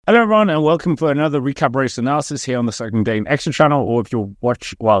Hello everyone and welcome for another recap race analysis here on the Cycling Dane Extra channel, or if you're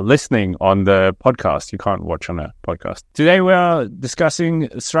listening on the podcast, you can't watch on a podcast. Today we are discussing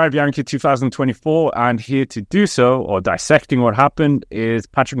Strade Bianche 2024, and here to do so, or dissecting what happened, is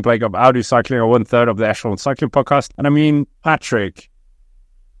Patrick Blake of Audio Cycling, or 1/3 of the Echelon Cycling podcast. And I mean, Patrick,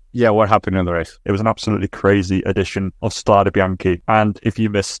 yeah, what happened in the race? It was an absolutely crazy edition of Strade Bianche, and if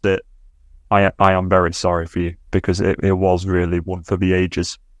you missed it, I am very sorry for you, because it was really one for the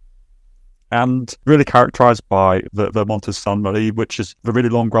ages. And really characterised by the Montes San Marie, which is the really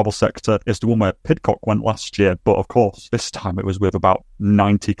long gravel sector. It's the one where Pidcock went last year, but of course, this time it was with about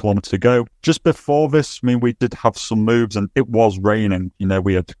 90 kilometres to go. Just before this, I mean, we did have some moves, and it was raining. You know,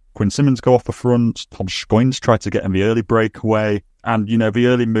 we had Quinn Simmons go off the front, Tom Schoins tried to get in the early breakaway, and, you know, the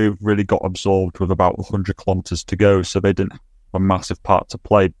early move really got absorbed with about 100 kilometres to go, so they didn't have a massive part to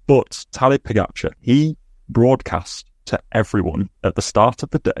play. But Tadej Pogacar, he broadcast to everyone at the start of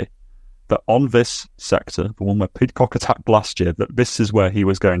the day that on this sector, the one where Pidcock attacked last year, that this is where he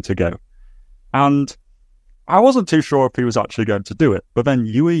was going to go. And I wasn't too sure if he was actually going to do it. But then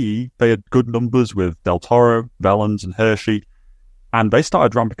UAE, they had good numbers with Del Toro, Vellens and Hershey, and they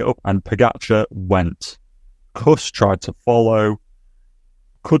started ramping it up, and Pogacar went. Kuss tried to follow,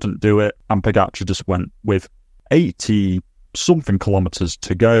 couldn't do it, and Pogacar just went with 80-something kilometres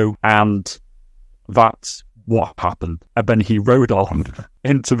to go, and that's what happened. And then he rode on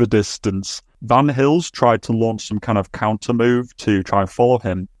into the distance. Van Hills tried to launch some kind of counter move to try and follow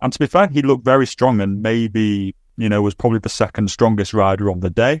him. And to be fair, he looked very strong and maybe, you know, was probably the second strongest rider on the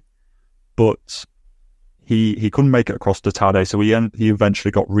day. But he couldn't make it across to Tadej, so he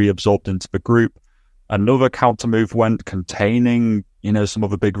eventually got reabsorbed into the group. Another counter move went containing, you know, some of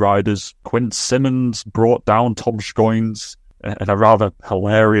the big riders. Quinn Simmons brought down Tom Schoins in a rather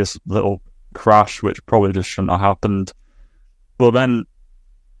hilarious little crash, which probably just shouldn't have happened. But then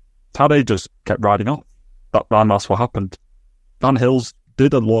Tadej just kept riding off. That's what happened. Van Hills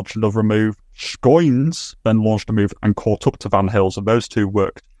did launch another move. Schoins then launched a move and caught up to Van Hills, and those two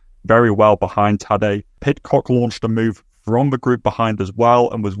worked very well behind Tadej. Pidcock launched a move from the group behind as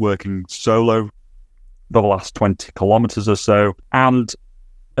well and was working solo for the last 20 kilometres or so. And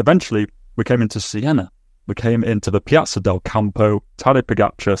eventually we came into Siena. We came into the Piazza del Campo. Tadej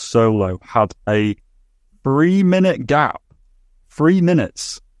Pogacar solo had a 3-minute gap. 3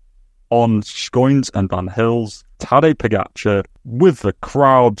 minutes on Schoins and Van Hills. Tadej Pogacar, with the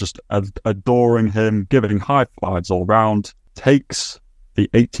crowd just adoring him, giving high fives all round, takes the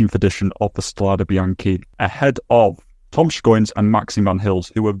 18th edition of the Strade Bianche ahead of Tom Schoins and Maxime Van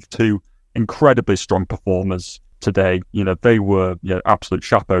Hills, who were two incredibly strong performers today. You know, they were absolute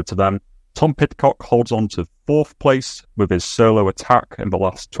chapeau to them. Tom Pidcock holds on to 4th place with his solo attack in the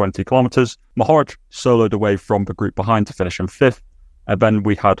last 20 kilometres. Mohoric soloed away from the group behind to finish in 5th. And then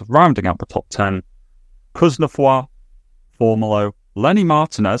we had, rounding out the top 10, Cosnefroy, Formolo, Lenny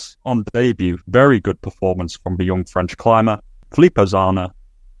Martinez on debut. Very good performance from the young French climber. Philippe Ozana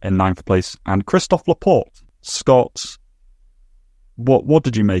in 9th place. And Christophe Laporte. Scott, what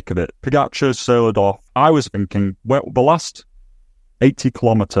did you make of it? Pogacar soloed off. I was thinking, well, the last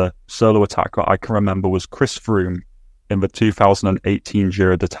 80-kilometre solo attack that I can remember was Chris Froome in the 2018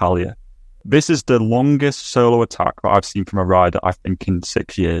 Giro d'Italia. This is the longest solo attack that I've seen from a rider, I think, in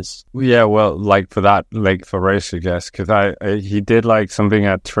 6 years. Yeah, well, like for that, like for race, I guess, because he did like something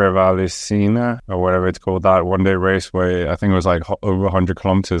at Trevallisina or whatever it's called, that one-day race where I think it was like over 100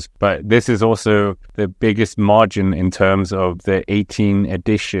 kilometers. But this is also the biggest margin in terms of the 18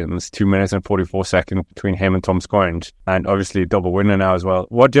 editions, 2 minutes and 44 seconds between him and Tom Schoins, and obviously double winner now as well.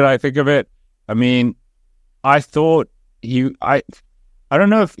 What did I think of it? I mean, I thought I don't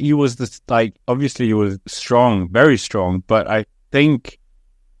know if he was obviously he was strong, very strong, but I think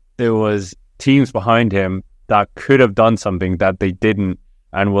there was teams behind him that could have done something that they didn't,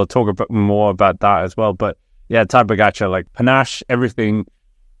 and we'll talk more about that as well. But yeah, Tadej Pogacar, like panache, everything,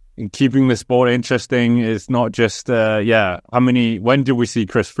 and keeping the sport interesting is not just, when did we see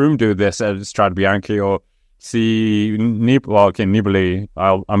Chris Froome do this at Strade Bianche, or see Nibali,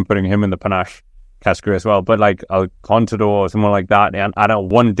 I'm putting him in the panache category as well, but like a Contador or someone like that, and at a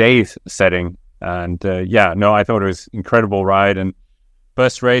 1 day setting. And I thought it was incredible ride, and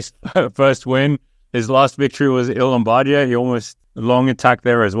first race, first win. His last victory was Il Lombardia. He almost long attack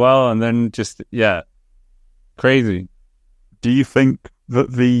there as well, and then just crazy. Do you think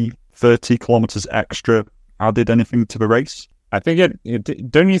that the 30 kilometers extra added anything to the race? I think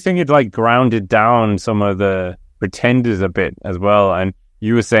don't you think it like grounded down some of the pretenders a bit as well? And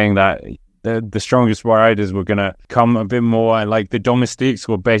you were saying that the strongest riders were going to come a bit more, and like the domestiques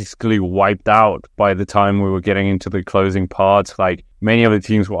were basically wiped out by the time we were getting into the closing parts. Like Many of the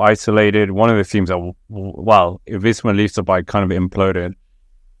teams were isolated. One of the teams that, well, Visma Lease Bike kind of imploded.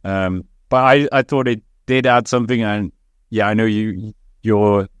 But I thought it did add something. And yeah, I know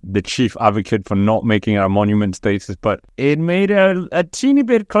you're the chief advocate for not making it a monument status, but it made it a teeny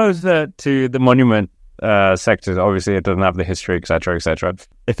bit closer to the monument sectors. Obviously, it doesn't have the history, etc., etc.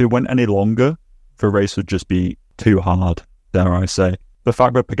 If it went any longer, the race would just be too hard, dare I say. The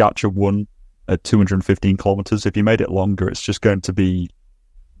fact that Pogacar won at 215 kilometers, if you made it longer, it's just going to be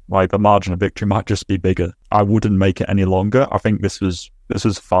like the margin of victory might just be bigger. I wouldn't make it any longer. I think this was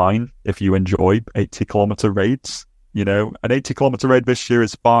fine if you enjoy 80-kilometer raids. You know, an 80-kilometer raid this year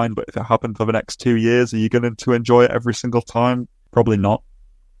is fine, but if it happened for the next 2 years, are you going to enjoy it every single time? Probably not.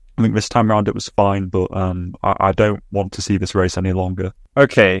 I think this time around it was fine, but I don't want to see this race any longer.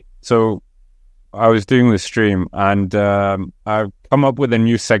 Okay, so I was doing the stream and I've come up with a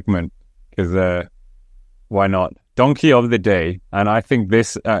new segment because why not? Donkey of the Day. And I think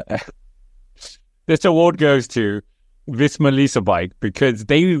this award goes to Visma Lease Bike because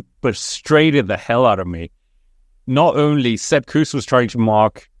they frustrated the hell out of me. Not only Sepp Kuss was trying to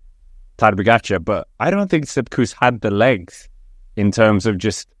mark Tadej Pogacar, but I don't think Sepp Kuss had the legs in terms of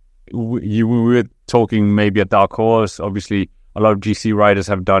just, you were talking maybe a dark horse. Obviously, a lot of GC riders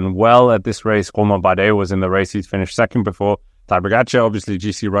have done well at this race. Romain Bardet was in the race. He's finished second before. Tadej Pogacar, obviously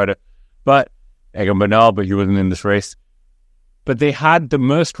GC rider. But Egan Bernal, but he wasn't in this race. But they had the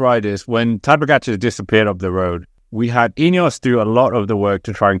most riders when Tadej Pogacar disappeared up the road. We had Ineos do a lot of the work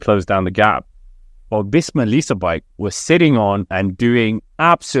to try and close down the gap. While Visma Lease Bike was sitting on and doing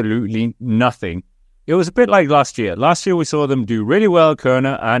absolutely nothing. It was a bit like last year. Last year we saw them do really well,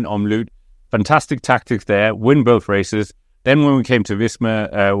 Kerner and Omloop. Fantastic tactics there, win both races. Then when we came to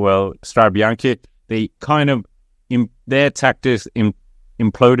Visma, Strade Bianche, they kind of, their tactics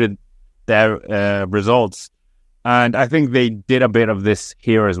imploded their results. And I think they did a bit of this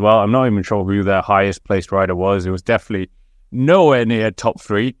here as well. I'm not even sure who their highest placed rider was. It was definitely nowhere near top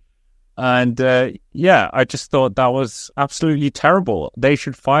 3. And I just thought that was absolutely terrible. They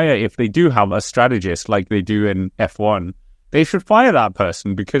should fire, if they do have a strategist like they do in F1, they should fire that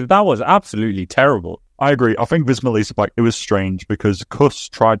person because that was absolutely terrible. I agree. I think Visma Lease Bike, it was strange because Kuss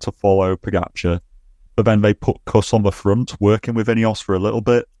tried to follow Pogacar, but then they put Kuss on the front, working with Ineos for a little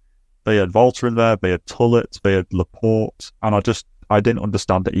bit. They had Volta in there, they had Tullet, they had Laporte, and I didn't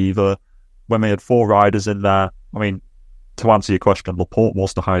understand it either. When they had 4 riders in there, I mean, to answer your question, Laporte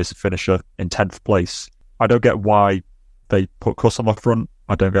was the highest finisher in 10th place. I don't get why they put Kuss on the front.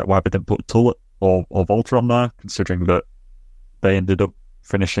 I don't get why they didn't put Tullet or Volta on there, considering that they ended up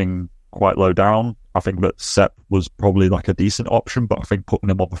finishing quite low down. I think that Sepp was probably like a decent option, but I think putting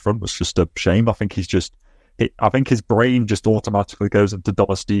him on the front was just a shame. I think I think his brain just automatically goes into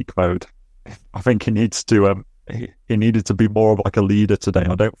domestique mode. I think he needs to, he needed to be more of like a leader today.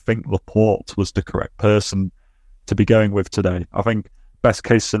 I don't think Laporte was the correct person to be going with today. I think best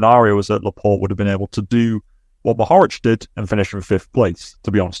case scenario was that Laporte would have been able to do what Mohoric did and finish in 5th place,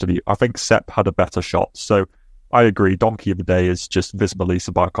 to be honest with you. I think Sepp had a better shot. So I agree, Donkey of the Day is just Visma Lease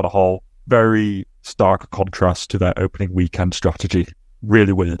Bike on a whole. Very stark contrast to their opening weekend strategy.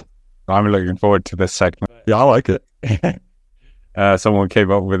 Really weird. I'm looking forward to this segment. Yeah, I like it. Someone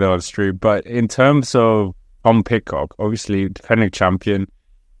came up with it on stream. But in terms of Tom Pidcock, obviously defending champion,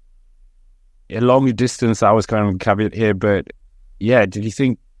 a long distance, I was kind of a caveat here, but yeah, did you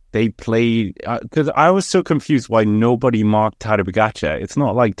think they played? Because I was so confused why nobody marked Tadej Pogacar. It's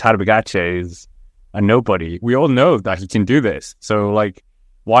not like Tadej Pogacar is a nobody. We all know that he can do this. So, like,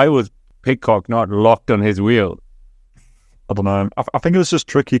 why was Pidcock not locked on his wheel? I don't know. I think it was just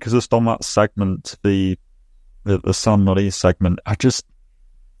tricky because just on that segment, the San Marie segment, because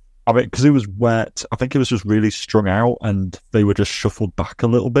it was wet, I think it was just really strung out and they were just shuffled back a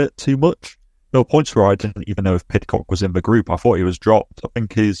little bit too much. There were points where I didn't even know if Pidcock was in the group. I thought he was dropped. I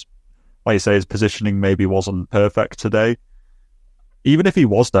think his positioning maybe wasn't perfect today. Even if he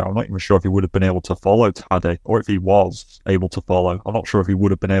was there, I'm not even sure if he would have been able to follow Tadej, or if he was able to follow. I'm not sure if he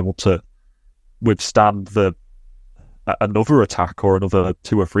would have been able to withstand another attack or another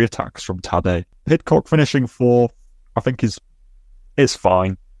 2 or 3 attacks from Tadej. Pidcock finishing 4th, I think is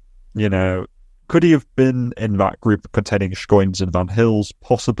fine. You know, could he have been in that group containing Schoens and Van Hills?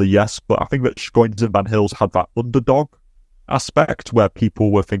 Possibly yes, but I think that Schoens and Van Hills had that underdog aspect where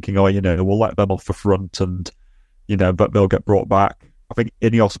people were thinking, we'll let them off the front and, but they'll get brought back. I think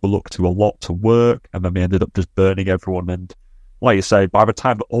Ineos were looked to a lot to work, and then they ended up just burning everyone. And like you say, by the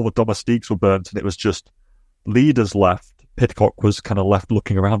time that all the domestiques were burnt and it was just leaders left, Pidcock was kind of left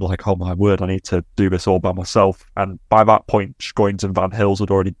looking around like, oh my word, I need to do this all by myself. And by that point, Schoens and Van Hills had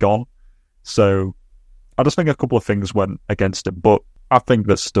already gone. So I just think a couple of things went against him, but I think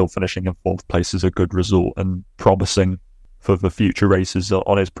that still finishing in 4th place is a good result and promising for the future races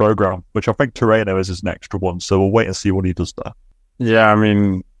on his programme, which I think Tirreno is his next one, so we'll wait and see what he does there. Yeah, I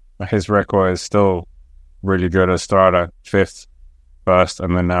mean, his record is still really good at Strade, 5th, 1st,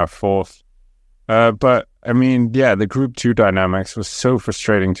 and then now 4th. But, I mean, yeah, the Group 2 dynamics was so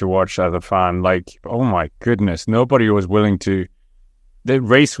frustrating to watch as a fan. Like, oh my goodness, nobody was willing to... The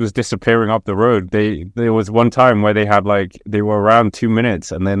race was disappearing up the road. There was one time where they were around 2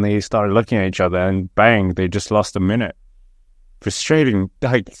 minutes, and then they started looking at each other, and bang, they just lost a minute. Frustrating,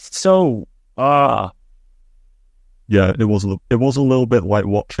 like, so... Yeah, it was a little bit like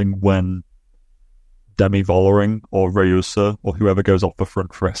watching when Demi Vollering or Reuser or whoever goes off the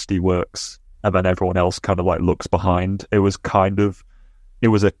front for SD Works, and then everyone else kind of like looks behind. It was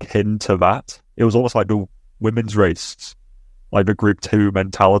akin to that. It was almost like the women's race, like the Group 2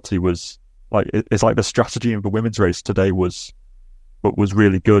 mentality was like, it's like the strategy in the women's race today was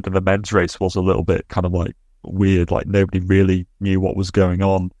really good, and the men's race was a little bit kind of like weird, like nobody really knew what was going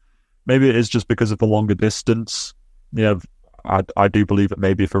on. Maybe it is just because of the longer distance. Yeah, I do believe that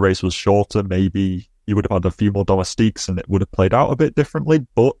maybe if the race was shorter, maybe you would have had a few more domestiques and it would have played out a bit differently,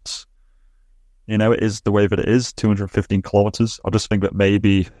 but you know, it is the way that it is, 215 kilometers. I just think that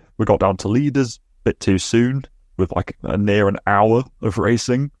maybe we got down to leaders a bit too soon with like near an hour of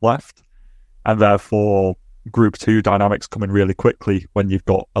racing left, and therefore Group 2 dynamics coming really quickly when you've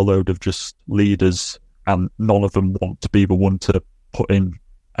got a load of just leaders and none of them want to be the one to put in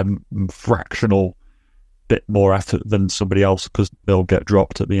a fractional bit more effort than somebody else because they'll get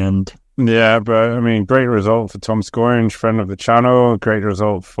dropped at the end. Yeah, but I mean, great result for Tom Scoringe, friend of the channel. Great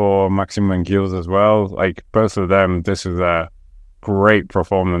result for Maxime Van Giels as well. Like, both of them, this is a great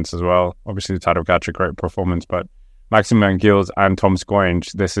performance as well. Obviously, Tadej Pogacar, great performance, but Maxime Van Giels and Tom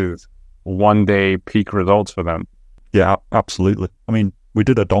Scoringe, this is one-day peak results for them. Yeah, absolutely. I mean, we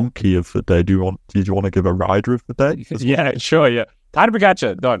did a donkey of the day. Did you want to give a rider of the day? Yeah, sure, yeah. Tadej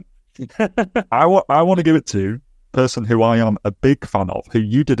Pogacar, done. I want to give it to person who I am a big fan of, who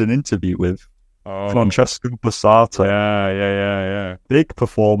you did an interview with, Francesco Passata. Yeah. Big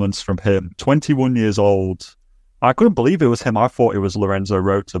performance from him. 21 years old. I couldn't believe it was him. I thought it was Lorenzo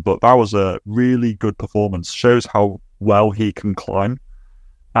Rota, but that was a really good performance. Shows how well he can climb.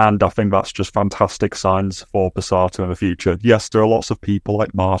 And I think that's just fantastic signs for Passata in the future. Yes, there are lots of people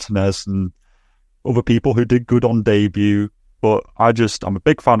like Martinez and other people who did good on debut, but I'm a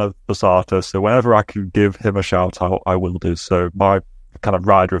big fan of Passata, so whenever I can give him a shout out, I will do. So my kind of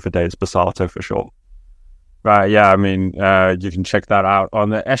rider of the day is Passata for sure. Right, yeah, I mean, you can check that out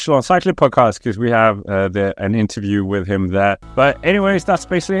on the Echelon Cycling podcast because we have an interview with him there. But anyways, that's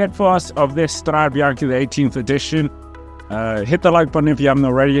basically it for us of this Strade Bianche, the 18th edition. Hit the like button if you haven't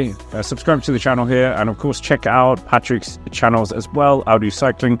already. Subscribe to the channel here, and of course, check out Patrick's channels as well, I'll Do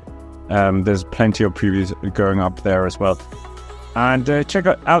Cycling. There's plenty of previews going up there as well. And check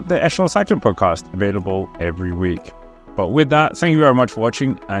out the Echelon Cycling podcast, available every week. But with that, thank you very much for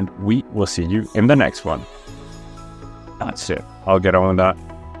watching, and we will see you in the next one. That's it. I'll get on with that.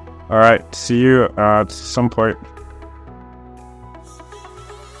 All right, see you at some point.